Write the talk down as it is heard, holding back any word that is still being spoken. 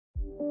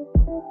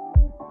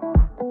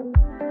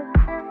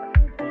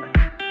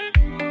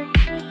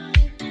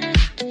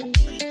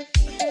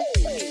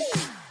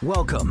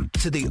Welcome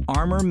to the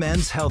Armor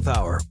Men's Health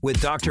Hour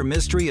with Dr.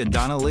 Mystery and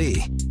Donna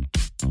Lee.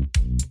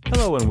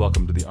 Hello and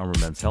welcome to the Armor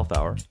Men's Health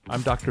Hour.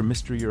 I'm Dr.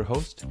 Mystery, your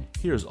host,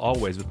 here as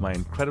always with my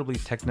incredibly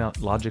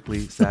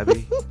technologically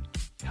savvy,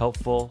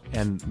 helpful,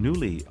 and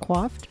newly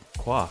coiffed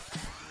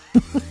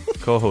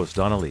co-host,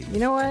 Donna Lee. You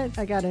know what?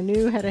 I got a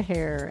new head of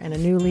hair and a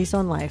new lease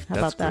on life. How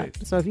That's about that?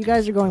 great. So if you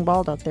guys are going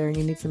bald out there and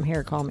you need some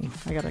hair, call me.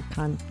 I got a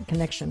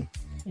connection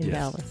in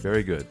Dallas.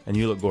 Very good. And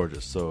you look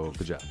gorgeous, so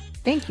good job.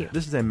 Thank you.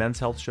 This is a men's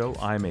health show.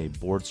 I'm a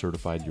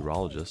board-certified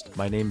urologist.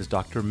 My name is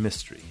Dr.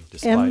 Mystery.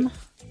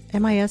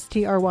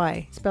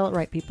 M-I-S-T-R-Y. Spell it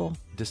right, people.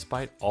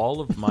 Despite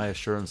all of my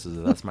assurances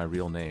that that's my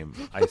real name,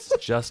 I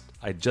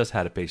just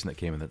had a patient that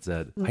came in that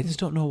said, I just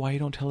don't know why you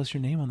don't tell us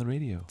your name on the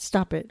radio.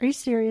 Stop it. Are you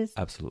serious?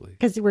 Absolutely.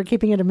 Because we're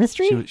keeping it a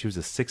mystery? She was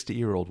a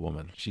 60-year-old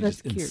woman. She That's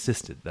just cute.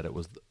 insisted that it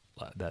was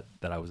that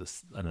I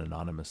was an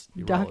anonymous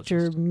urologist.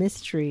 Dr.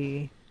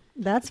 Mystery.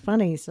 That's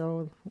funny.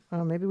 So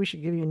maybe we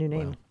should give you a new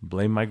name. Well,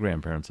 blame my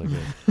grandparents, I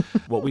guess.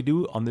 What we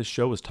do on this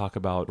show is talk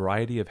about a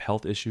variety of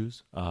health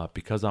issues.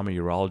 Because I'm a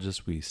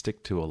urologist, we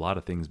stick to a lot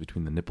of things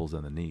between the nipples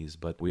and the knees,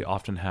 but we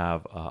often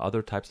have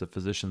other types of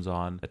physicians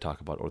on that talk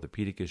about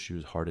orthopedic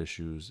issues, heart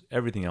issues,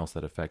 everything else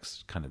that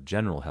affects kind of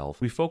general health.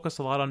 We focus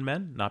a lot on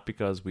men, not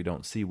because we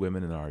don't see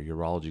women in our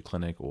urology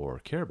clinic or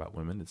care about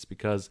women. It's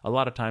because a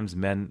lot of times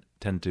men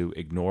tend to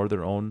ignore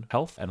their own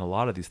health, and a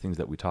lot of these things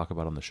that we talk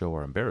about on the show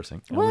are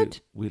embarrassing. And What?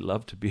 We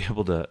love to be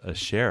able to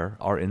share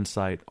our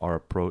insight, our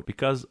approach,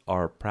 because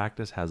our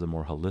practice has a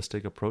more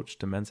holistic approach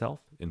to men's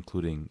health,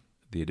 including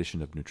the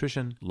addition of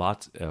nutrition,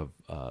 lots of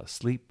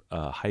sleep,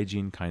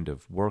 hygiene kind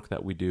of work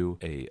that we do,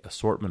 a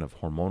assortment of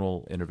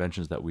hormonal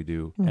interventions that we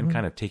do, and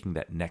kind of taking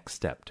that next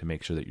step to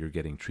make sure that you're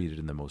getting treated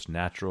in the most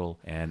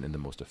natural and in the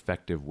most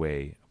effective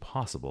way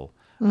possible.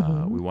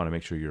 We want to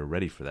make sure you're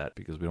ready for that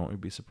because we don't want you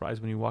to be surprised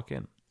when you walk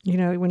in. You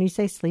know, when you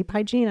say sleep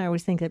hygiene, I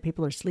always think that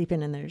people are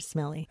sleeping and they're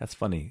smelly. That's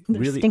funny. They're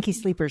Really stinky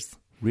sleepers.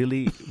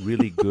 Really,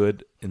 really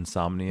good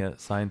insomnia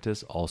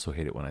scientists also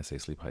hate it when I say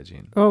sleep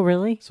hygiene. Oh,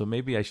 really? So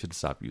maybe I should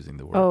stop using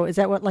the word. Oh, is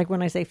that what, like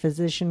when I say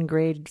physician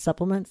grade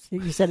supplements?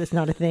 You said it's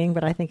not a thing,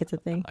 but I think it's a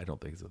thing. I don't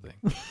think it's a thing.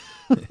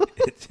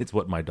 It's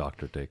what my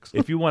doctor takes.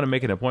 If you want to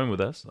make an appointment with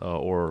us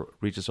or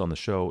reach us on the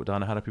show,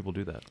 Donna, how do people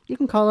do that? You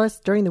can call us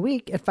during the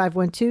week at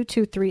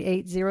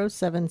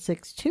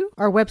 512-238-0762.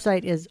 Our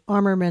website is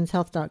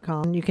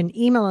armormenshealth.com. You can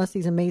email us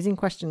these amazing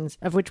questions,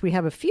 of which we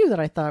have a few that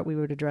I thought we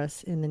would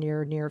address in the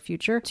near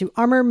future, to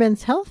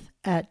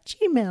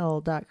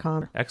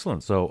armormenshealth@gmail.com.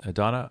 Excellent. So,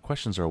 Donna,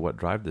 questions are what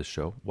drive this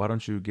show. Why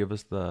don't you give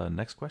us the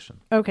next question?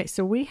 Okay,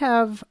 so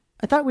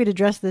I thought we'd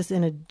address this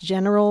in a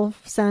general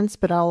sense,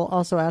 but I'll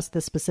also ask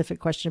the specific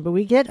question. But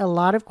we get a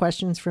lot of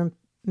questions from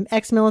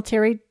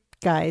ex-military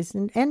guys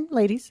and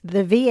ladies.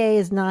 The VA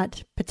is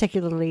not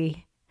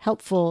particularly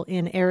helpful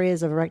in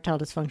areas of erectile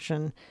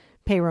dysfunction,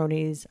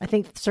 Peyronies. I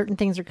think certain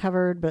things are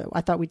covered, but I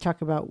thought we'd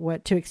talk about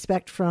what to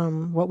expect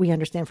from what we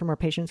understand from our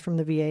patients from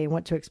the VA and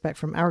what to expect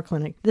from our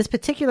clinic. This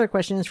particular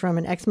question is from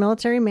an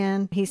ex-military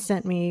man. He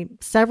sent me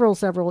several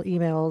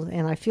emails,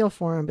 and I feel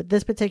for him. But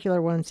this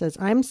particular one says,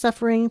 I'm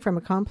suffering from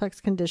a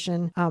complex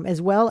condition, as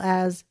well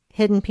as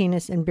hidden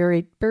penis and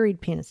buried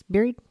penis.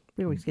 Buried?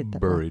 We always get that.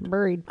 Buried.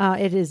 Buried.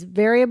 It is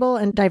variable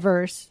and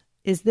diverse.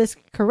 Is this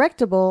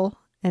correctable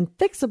and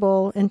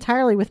fixable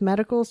entirely with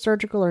medical,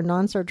 surgical, or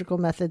non-surgical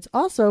methods?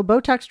 Also,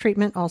 Botox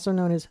treatment, also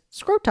known as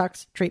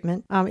Scrotox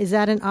treatment, is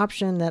that an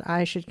option that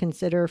I should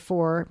consider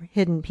for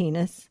hidden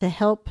penis to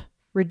help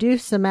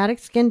reduce somatic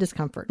skin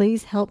discomfort?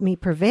 Please help me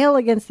prevail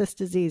against this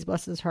disease,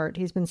 bless his heart.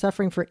 He's been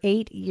suffering for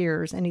 8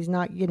 years, and he's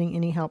not getting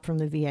any help from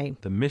the VA.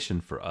 The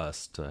mission for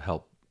us to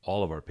help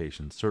all of our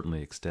patients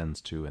certainly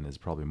extends to and is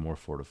probably more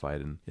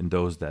fortified in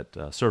those that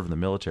serve in the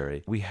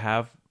military. We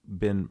have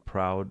been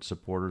proud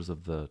supporters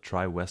of the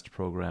Tri-West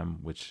program,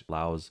 which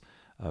allows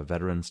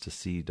veterans to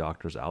see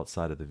doctors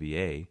outside of the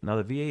VA. Now,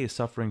 the VA is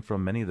suffering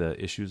from many of the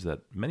issues that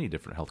many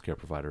different healthcare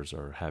providers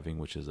are having,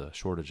 which is a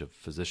shortage of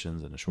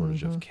physicians and a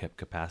shortage of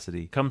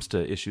capacity. It comes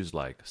to issues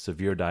like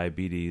severe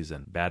diabetes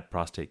and bad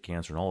prostate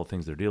cancer and all the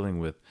things they're dealing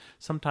with,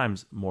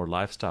 sometimes more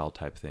lifestyle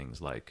type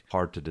things like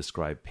hard to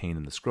describe pain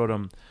in the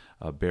scrotum,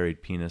 a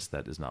buried penis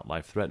that is not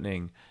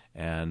life-threatening,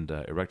 and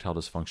erectile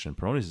dysfunction and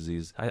Peyronie's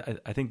disease.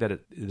 I think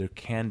that there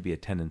can be a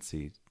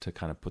tendency to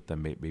kind of put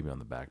them maybe on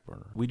the back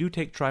burner. We do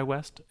take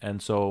Tri-West,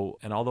 and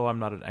although I'm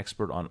not an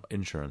expert on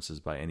insurances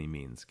by any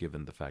means,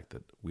 given the fact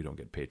that we don't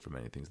get paid for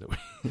many things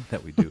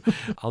that we do,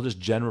 I'll just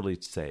generally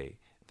say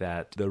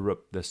that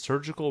the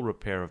surgical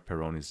repair of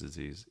Peyronie's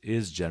disease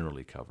is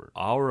generally covered.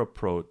 Our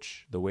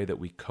approach, the way that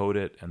we code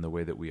it and the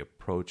way that we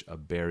approach a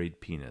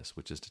buried penis,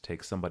 which is to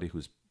take somebody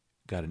who's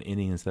got an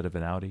innie instead of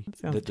an outie,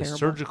 the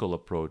surgical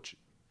approach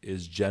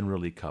is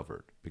generally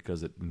covered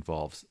because it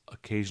involves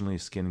occasionally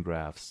skin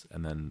grafts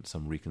and then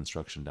some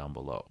reconstruction down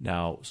below.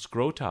 Now,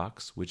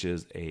 Scrotox, which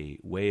is a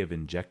way of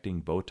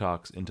injecting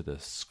Botox into the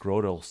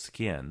scrotal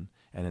skin,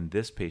 and in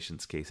this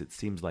patient's case, it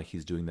seems like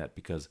he's doing that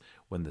because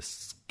when the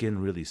skin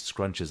really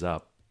scrunches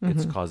up,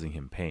 It's causing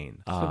him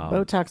pain. So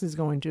Botox is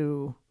going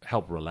to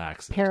help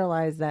relax it.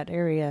 Paralyze that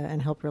area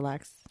and help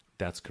relax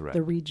That's correct.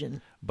 the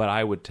region. But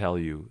I would tell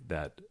you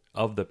that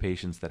of the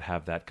patients that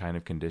have that kind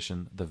of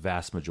condition, the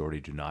vast majority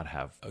do not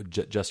have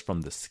just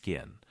from the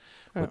skin.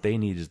 What they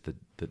need is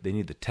they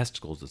need the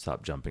testicles to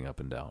stop jumping up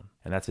and down.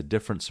 And that's a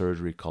different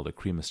surgery called a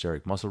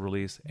cremasteric muscle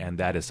release, and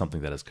that is something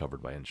that is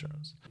covered by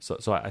insurance. So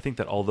I think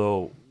that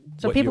although...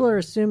 So people are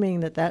assuming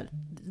that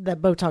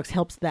Botox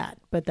helps that,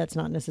 but that's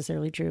not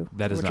necessarily true.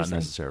 That is not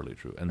necessarily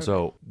true. And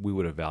so we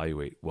would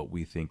evaluate what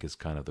we think is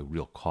kind of the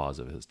real cause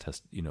of his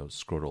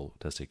scrotal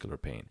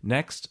testicular pain.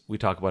 Next, we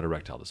talk about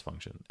erectile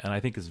dysfunction. And I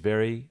think it's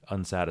very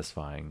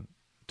unsatisfying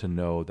to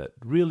know that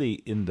really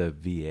in the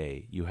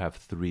VA, you have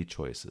three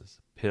choices.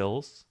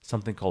 Pills,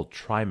 something called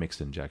trimix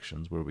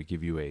injections, where we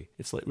give you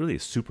it's like really a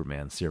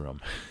Superman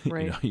serum.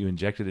 Right. You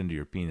inject it into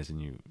your penis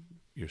and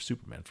you're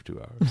Superman for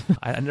 2 hours.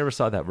 I never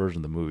saw that version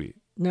of the movie.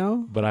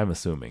 No? But I'm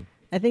assuming.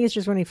 I think it's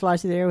just when he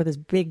flies through the air with his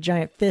big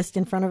giant fist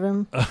in front of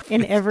him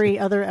in every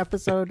other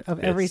episode of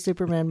every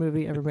Superman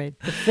movie ever made.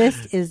 The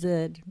fist is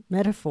a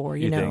metaphor,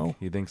 you know.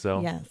 You think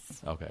so?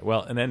 Yes. Okay.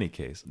 Well, in any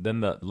case,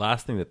 then the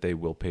last thing that they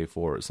will pay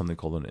for is something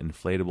called an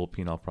inflatable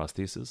penile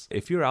prosthesis.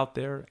 If you're out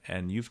there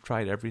and you've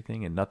tried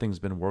everything and nothing's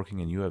been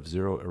working and you have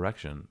zero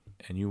erection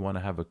and you want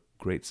to have a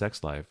great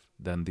sex life,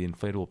 then the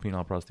inflatable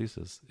penile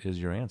prosthesis is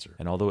your answer.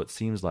 And although it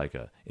seems like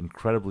a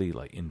incredibly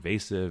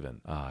invasive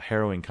and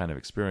harrowing kind of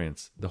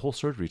experience, the whole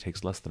surgery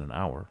takes less than an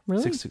hour.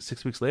 Really?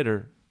 Six weeks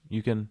later,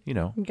 you can,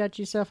 You got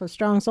yourself a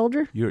strong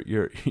soldier?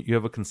 You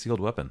have a concealed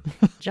weapon.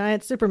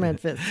 Giant Superman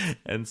fist.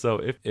 And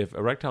so if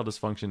erectile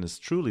dysfunction is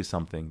truly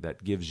something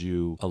that gives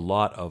you a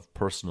lot of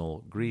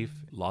personal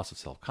grief, loss of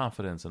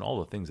self-confidence, and all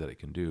the things that it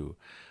can do,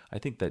 I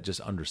think that just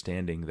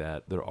understanding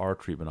that there are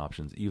treatment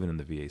options even in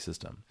the VA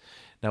system.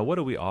 Now, what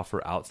do we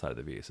offer outside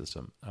of the VA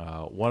system?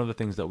 One of the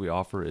things that we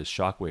offer is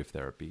shockwave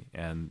therapy,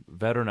 and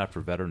veteran after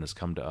veteran has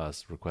come to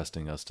us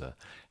requesting us to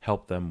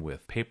help them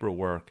with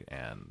paperwork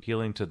and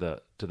healing to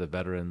the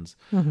veterans.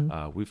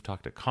 We've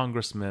talked to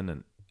congressmen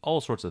and all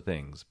sorts of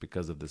things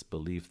because of this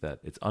belief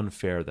that it's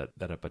unfair that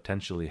a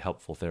potentially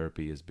helpful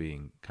therapy is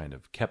being kind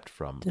of kept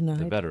from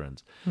the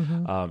veterans.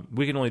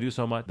 We can only do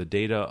so much. The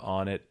data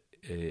on it,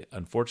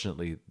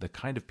 unfortunately, the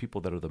kind of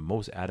people that are the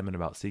most adamant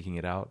about seeking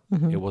it out,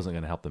 it wasn't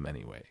going to help them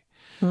anyway.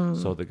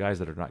 So the guys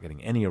that are not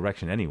getting any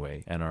erection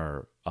anyway and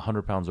are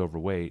 100 pounds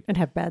overweight and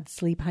have bad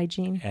sleep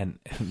hygiene, and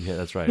yeah,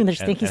 that's right, and they're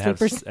stinky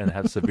sleepers, and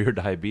have severe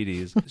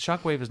diabetes,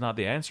 shockwave is not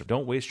the answer.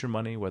 Don't waste your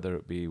money, whether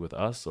it be with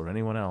us or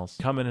anyone else.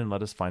 Come in and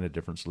let us find a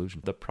different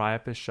solution. The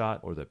Priapus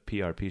shot or the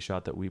PRP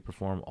shot that we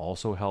perform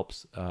also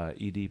helps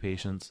ED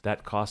patients.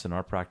 That costs in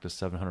our practice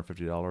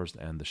 $750,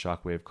 and the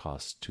shockwave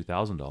costs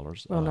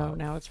 $2,000. Well, no,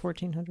 now it's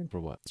 $1,400 for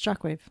what?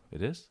 Shockwave.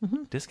 It is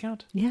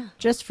discount. Yeah,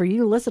 just for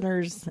you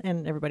listeners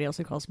and everybody else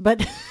who calls.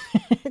 But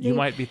you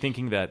might be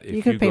thinking that if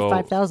you could pay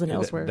 $5,000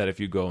 elsewhere. That if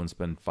you go and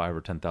spend $5,000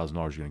 or $10,000,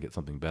 you're going to get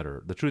something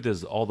better. The truth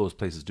is, all those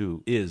places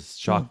do is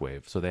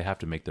shockwave, so they have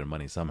to make their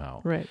money somehow.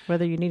 Right,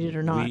 whether you need it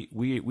or not.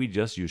 We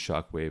just use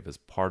shockwave as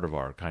part of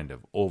our kind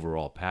of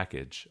overall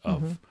package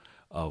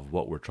of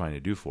what we're trying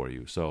to do for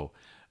you. So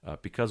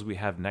because we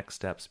have next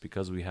steps,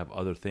 because we have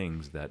other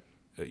things that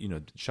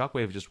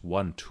shockwave is just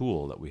one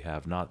tool that we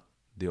have, not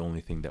the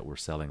only thing that we're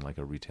selling like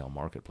a retail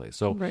marketplace.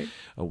 So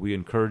we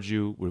encourage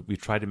you. We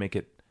try to make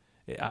it.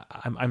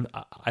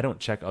 I don't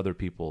check other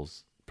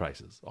people's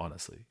prices,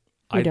 honestly.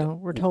 We don't.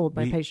 We're told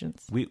by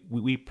patients.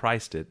 We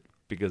priced it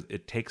because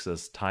it takes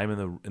us time in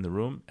the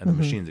room, and the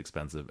machine's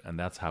expensive, and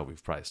that's how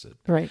we've priced it.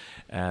 Right.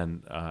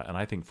 And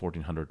I think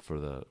 $1,400 for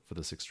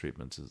the 6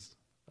 treatments is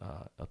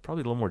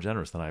probably a little more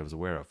generous than I was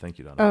aware of. Thank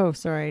you, Donna. Oh,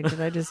 sorry. Did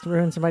I just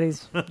ruin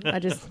somebody's? I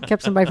just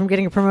kept somebody from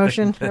getting a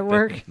promotion at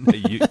work.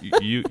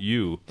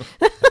 you.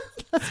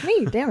 That's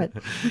me. Damn it.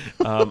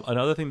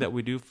 Another thing that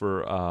we do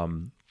for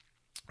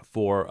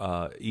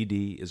ED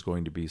is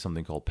going to be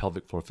something called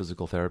pelvic floor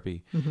physical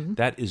therapy.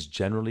 That is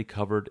generally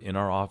covered in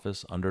our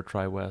office under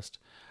TriWest.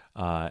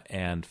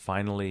 And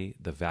finally,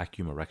 the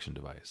vacuum erection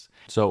device.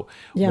 So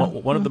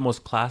one of the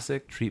most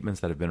classic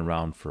treatments that have been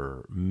around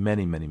for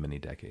many, many, many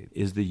decades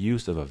is the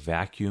use of a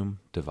vacuum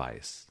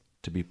device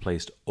to be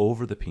placed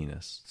over the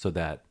penis so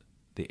that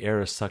the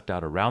air is sucked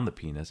out around the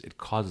penis. It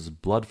causes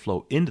blood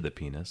flow into the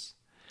penis.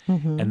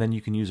 And then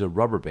you can use a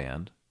rubber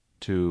band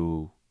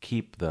to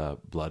keep the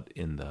blood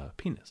in the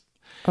penis.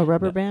 A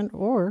rubber band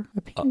or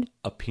a penile?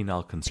 A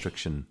penile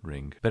constriction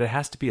ring. But it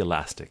has to be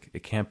elastic.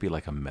 It can't be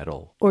like a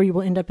metal. Or you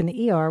will end up in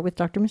the ER with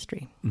Dr.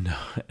 Mystery. No,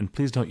 and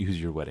please don't use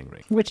your wedding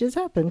ring. Which has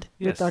happened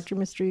with Dr.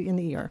 Mystery in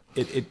the ER.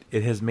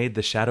 It has made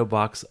the shadow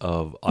box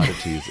of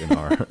oddities in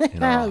our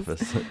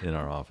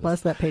office.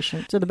 Bless that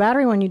patient. So the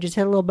battery one, you just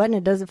hit a little button,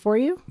 it does it for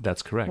you?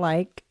 That's correct.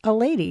 Like a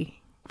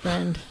lady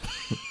friend.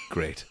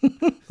 Great.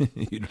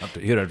 You don't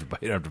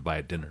have to buy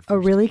a dinner first. A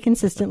really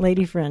consistent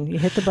lady friend. You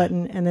hit the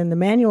button, and then the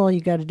manual, you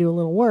got to do a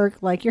little work,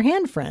 like your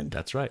hand friend.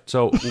 That's right.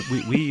 So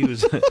we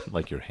use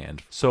like your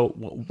hand.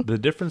 So the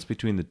difference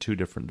between the two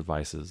different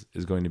devices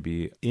is going to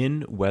be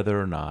in whether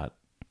or not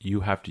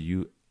you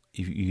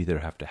either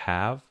have to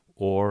have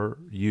or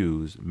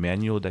use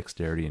manual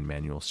dexterity and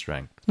manual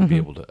strength to be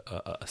able to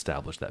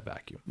establish that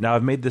vacuum. Now,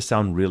 I've made this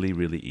sound really,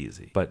 really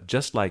easy, but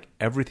just like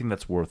everything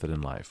that's worth it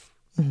in life,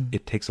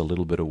 it takes a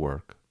little bit of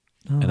work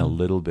and a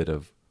little bit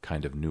of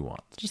kind of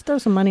nuance. Just throw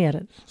some money at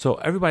it. So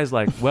everybody's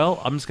like,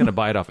 well, I'm just going to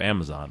buy it off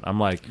Amazon. I'm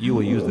like, you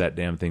will use that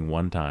damn thing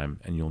one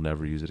time and you'll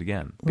never use it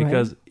again.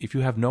 Because if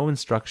you have no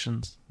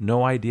instructions,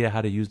 no idea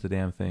how to use the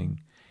damn thing,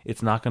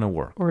 it's not going to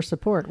work. Or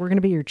support. We're going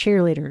to be your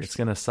cheerleaders. It's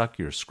going to suck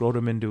your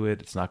scrotum into it.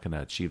 It's not going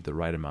to achieve the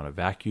right amount of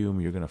vacuum.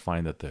 You're going to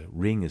find that the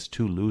ring is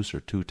too loose or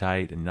too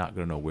tight, and you're not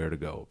going to know where to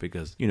go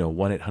because,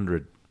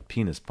 1-800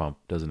 penis pump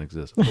doesn't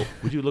exist. Oh,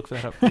 would you look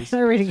that up, please? I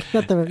already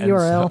got the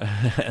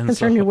URL.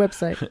 It's our new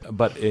website.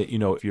 But,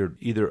 if you're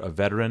either a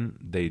veteran,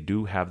 they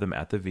do have them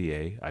at the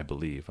VA, I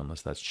believe,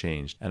 unless that's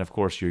changed. And, of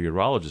course, your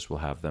urologist will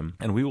have them,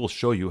 and we will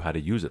show you how to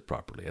use it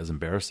properly. As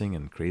embarrassing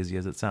and crazy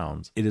as it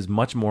sounds, it is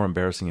much more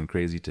embarrassing and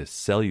crazy to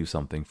sell you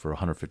something for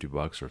 $150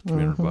 or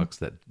 $300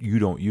 that you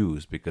don't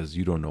use because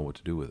you don't know what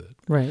to do with it.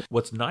 Right.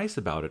 What's nice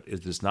about it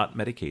is it's not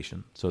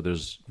medication, so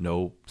there's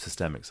no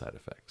systemic side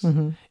effects.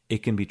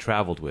 It can be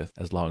traveled with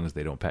as long as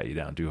they don't pat you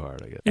down too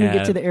hard, I guess. And you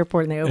get to the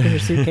airport and they open your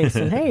suitcase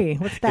and, hey,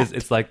 what's that?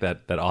 It's like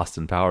that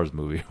Austin Powers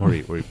movie where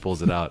he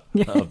pulls it out.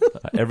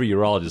 Every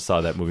urologist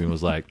saw that movie and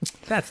was like,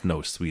 that's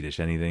no Swedish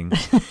anything.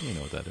 You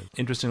know what that is.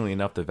 Interestingly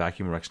enough, the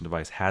vacuum erection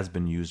device has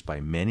been used by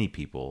many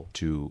people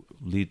to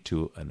lead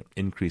to an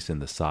increase in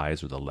the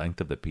size or the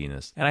length of the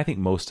penis. And I think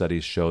most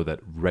studies show that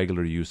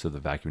regular use of the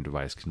vacuum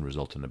device can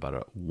result in about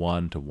a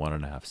 1 to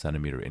 1.5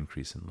 centimeter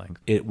increase in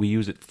length. We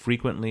use it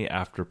frequently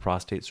after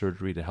prostate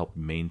surgery to help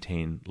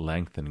maintain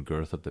length and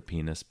girth of the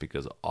penis,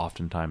 because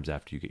oftentimes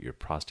after you get your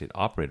prostate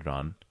operated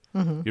on,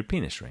 your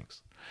penis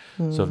shrinks.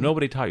 So if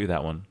nobody taught you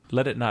that one,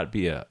 let it not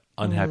be a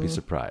unhappy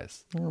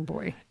surprise. Oh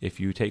boy. If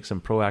you take some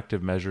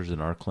proactive measures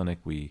in our clinic,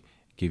 we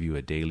give you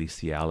a daily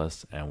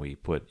Cialis and we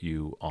put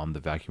you on the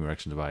vacuum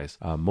erection device.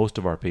 Most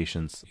of our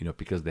patients,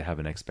 because they have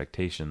an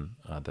expectation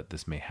that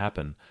this may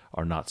happen,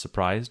 are not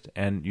surprised.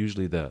 And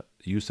usually the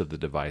use of the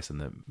device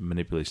and the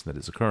manipulation that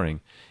is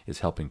occurring is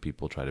helping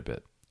people try to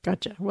bit.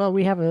 Gotcha. Well,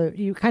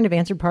 you kind of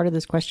answered part of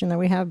this question that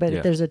we have,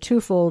 but there's a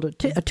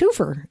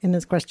twofer in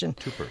this question.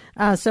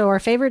 So our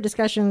favorite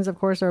discussions, of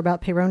course, are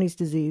about Peyronie's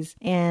disease.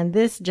 And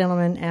this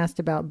gentleman asked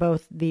about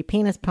both the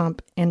penis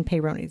pump and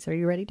Peyronie's. Are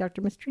you ready,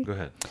 Dr. Mystery? Go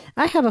ahead.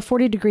 I have a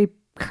 40-degree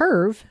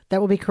curve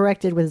that will be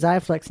corrected with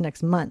Xiaflex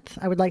next month.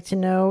 I would like to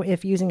know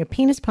if using a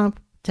penis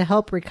pump to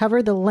help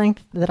recover the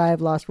length that I have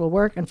lost will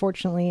work.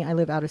 Unfortunately, I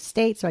live out of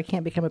state, so I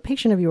can't become a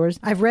patient of yours.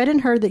 I've read and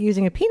heard that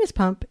using a penis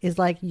pump is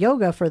like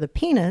yoga for the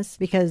penis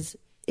because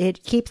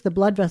it keeps the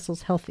blood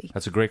vessels healthy.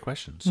 That's a great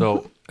question.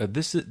 So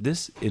this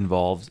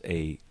involves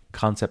a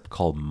concept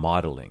called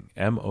modeling,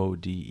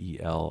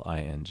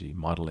 modeling,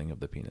 modeling of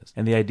the penis.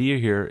 And the idea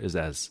here is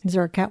Is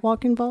there a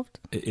catwalk involved?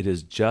 It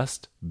is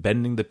just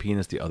bending the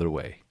penis the other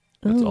way.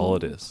 That's all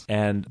it is.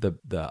 And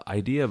the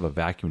idea of a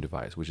vacuum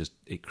device, which is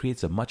it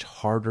creates a much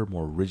harder,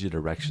 more rigid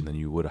erection than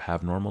you would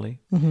have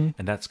normally. And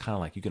that's kind of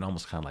like, you can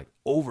almost kind of like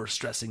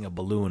overstressing a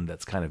balloon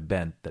that's kind of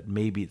bent, that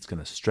maybe it's going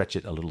to stretch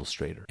it a little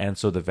straighter. And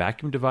so the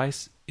vacuum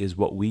device is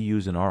what we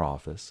use in our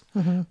office.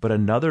 But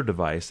another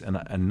device,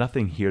 and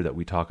nothing here that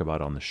we talk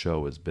about on the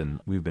show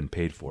we've been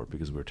paid for it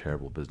because we're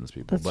terrible business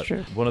people. That's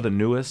true. One of the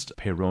newest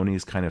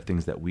Peyronie's kind of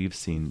things that we've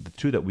seen, the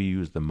two that we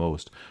use the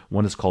most,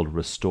 one is called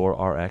Restore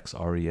RX,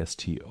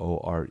 RESTORERX.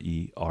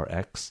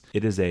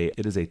 It is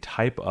a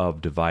type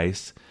of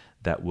device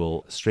that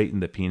will straighten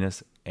the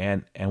penis,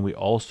 and we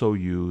also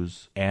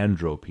use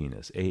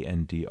andropenis,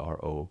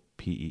 ANDROPENIS,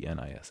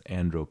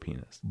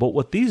 andropenis. But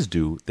what these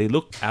do, they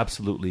look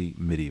absolutely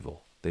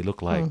medieval. They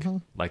look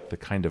like the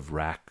kind of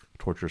rack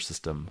torture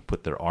system,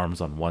 put their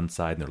arms on one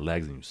side and their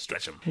legs and you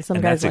stretch them. Some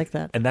guys like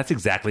that. And that's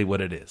exactly what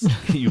it is.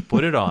 You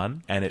put it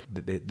on and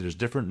there's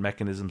different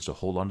mechanisms to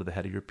hold onto the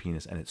head of your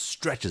penis, and it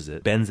stretches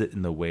it, bends it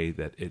in the way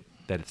that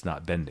it's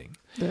not bending.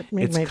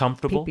 It's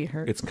comfortable.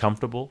 It's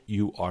comfortable.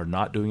 You are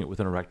not doing it with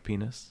an erect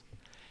penis.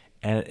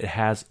 And it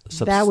has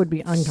that would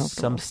be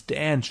uncomfortable.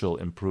 Substantial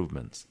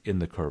improvements in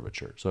the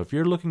curvature. So if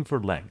you're looking for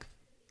length,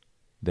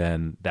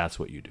 then that's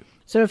what you do.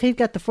 So if he's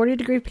got the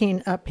 40-degree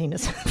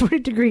penis,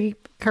 40-degree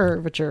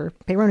curvature,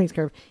 Peyronie's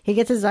curve, he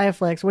gets his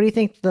Xiaflex. What do you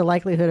think the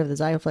likelihood of the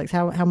Xiaflex?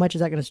 How much is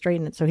that going to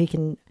straighten it so he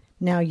can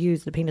now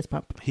use the penis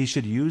pump? He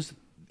should use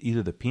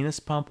either the penis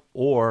pump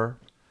or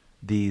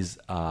these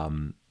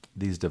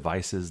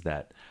devices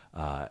that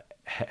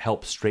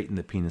help straighten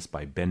the penis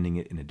by bending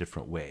it in a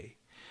different way.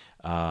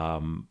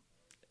 And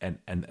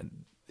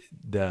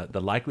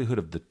the likelihood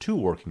of the two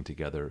working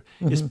together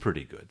is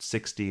pretty good,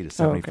 60 to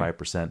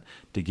 75%,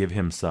 to give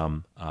him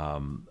some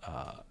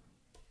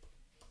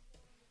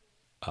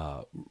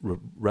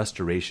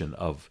restoration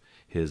of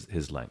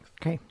his length.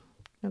 Okay,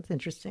 that's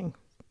interesting.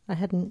 I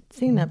hadn't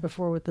seen that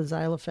before with the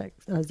Xiaflex.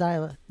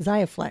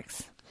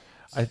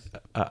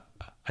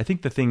 I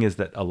think the thing is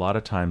that a lot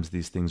of times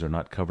these things are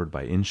not covered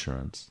by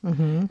insurance,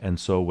 and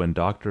so when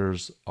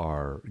doctors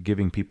are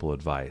giving people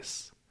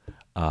advice,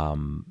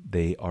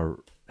 they are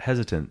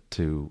hesitant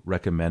to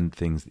recommend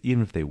things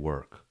even if they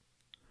work,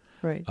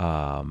 Right.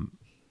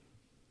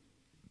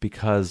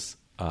 Because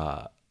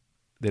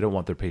they don't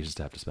want their patients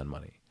to have to spend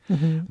money.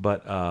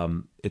 But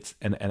it's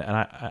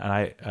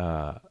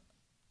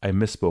I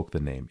misspoke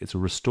the name. It's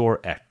Restore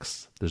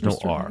X. There's no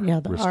R. Yeah,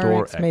 the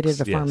Restore RX made it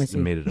a pharmacy.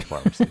 Yes, made it a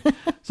pharmacy.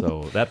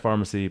 So that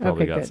pharmacy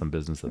probably got good. some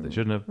business that they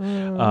shouldn't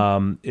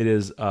have. It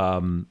is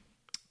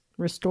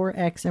Restore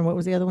X, and what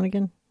was the other one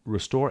again?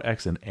 Restore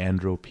X and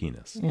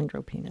Andropenis.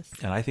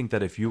 Andropenis. And I think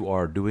that if you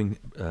are doing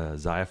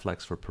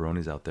Xiaflex for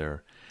Peyronie's out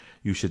there,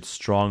 you should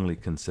strongly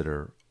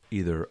consider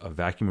either a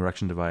vacuum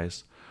erection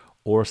device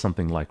or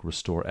something like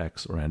Restore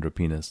X or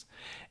Andropenis.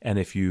 And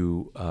if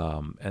you,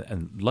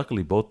 and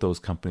luckily both those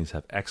companies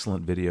have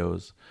excellent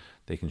videos.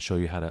 They can show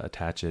you how to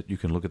attach it. You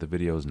can look at the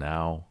videos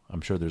now. I'm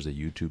sure there's a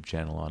YouTube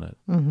channel on it.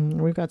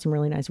 We've got some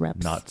really nice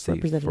reps. Not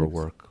safe for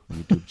work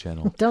YouTube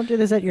channel. Don't do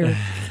this at your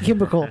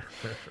cubicle.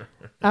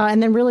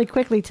 And then really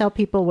quickly tell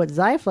people what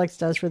Xiaflex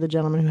does for the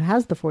gentleman who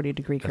has the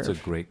 40-degree curve. That's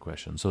a great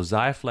question. So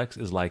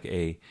Xiaflex is like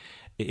it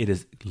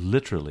is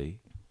literally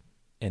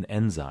an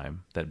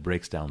enzyme that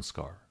breaks down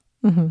scar.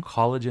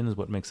 Collagen is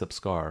what makes up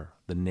scar.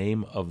 The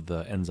name of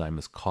the enzyme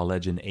is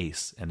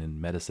collagenase, and in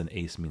medicine,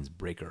 ACE means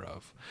breaker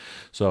of.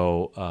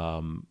 So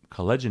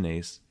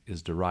collagenase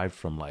is derived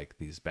from like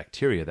these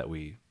bacteria that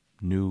we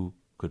knew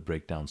could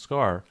break down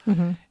scar,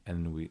 and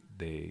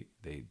they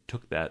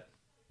took that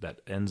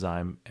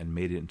enzyme and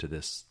made it into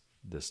this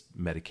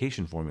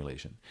medication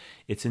formulation.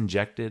 It's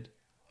injected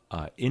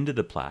into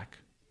the plaque.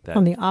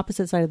 On the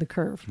opposite side of the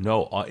curve.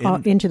 No,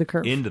 into the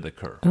curve. Into the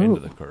curve. Oh. Into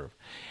the curve.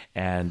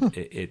 And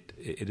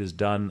it is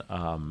done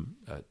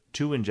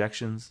 2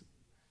 injections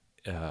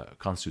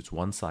constitutes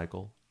 1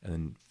 cycle, and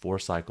then 4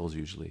 cycles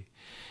usually.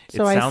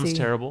 So it I sounds see.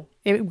 terrible.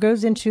 It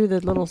goes into the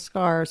little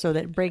scar so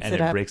that it breaks And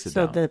it it up breaks it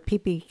so down. the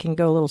pee-pee can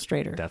go a little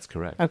straighter. That's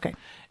correct. Okay.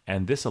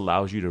 And this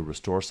allows you to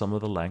restore some of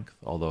the length,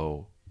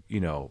 although,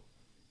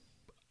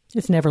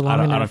 It's never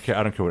long enough.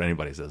 I don't care what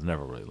anybody says.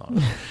 Never really long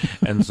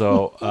enough. And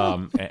so,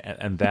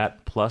 and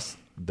that plus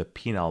the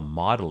penile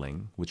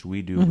modeling, which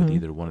we do with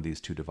either one of these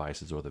 2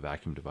 devices or the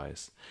vacuum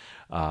device,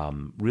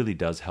 really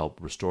does help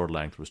restore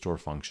length, restore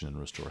function, and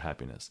restore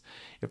happiness.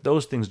 If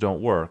those things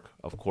don't work,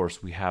 of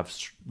course, we have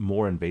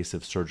more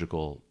invasive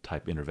surgical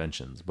type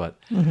interventions, but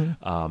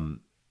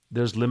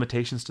there's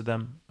limitations to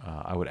them.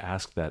 I would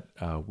ask that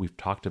we've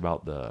talked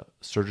about the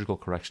surgical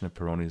correction of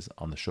Peyronie's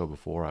on the show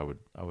before. I would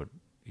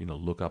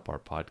look up our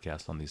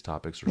podcast on these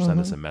topics or send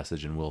us a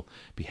message, and we'll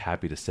be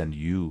happy to send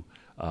you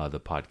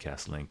the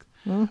podcast link.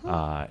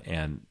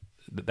 And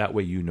that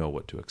way you know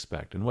what to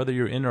expect. And whether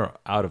you're in or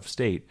out of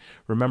state,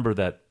 remember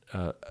that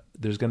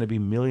there's going to be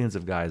millions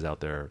of guys out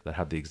there that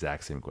have the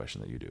exact same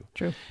question that you do.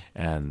 True.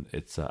 And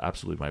it's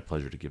absolutely my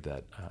pleasure to give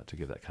that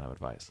kind of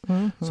advice.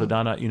 So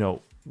Donna,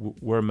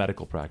 we're a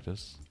medical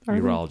practice,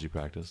 urology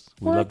practice.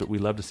 We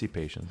love to see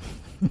patients.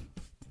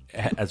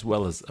 As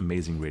well as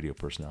amazing radio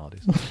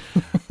personalities.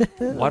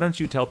 Why don't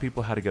you tell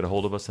people how to get a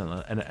hold of us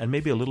and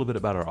maybe a little bit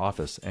about our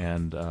office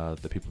and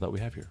the people that we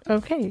have here?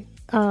 Okay.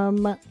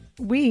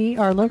 We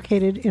are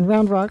located in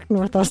Round Rock,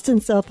 North Austin,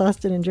 South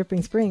Austin, and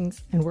Dripping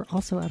Springs, and we're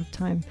also out of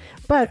time.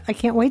 But I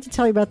can't wait to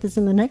tell you about this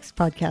in the next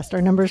podcast.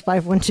 Our number is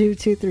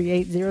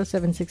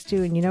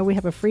 512-238-0762, and we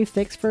have a free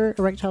fix for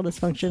erectile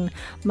dysfunction,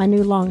 my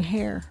new long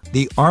hair.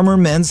 The Armor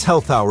Men's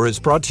Health Hour is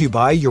brought to you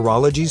by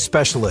Urology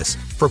Specialists.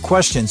 For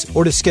questions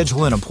or to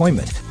schedule an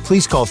appointment,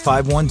 please call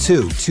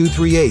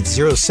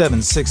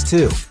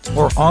 512-238-0762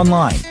 or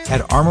online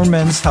at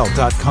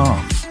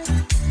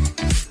armormenshealth.com.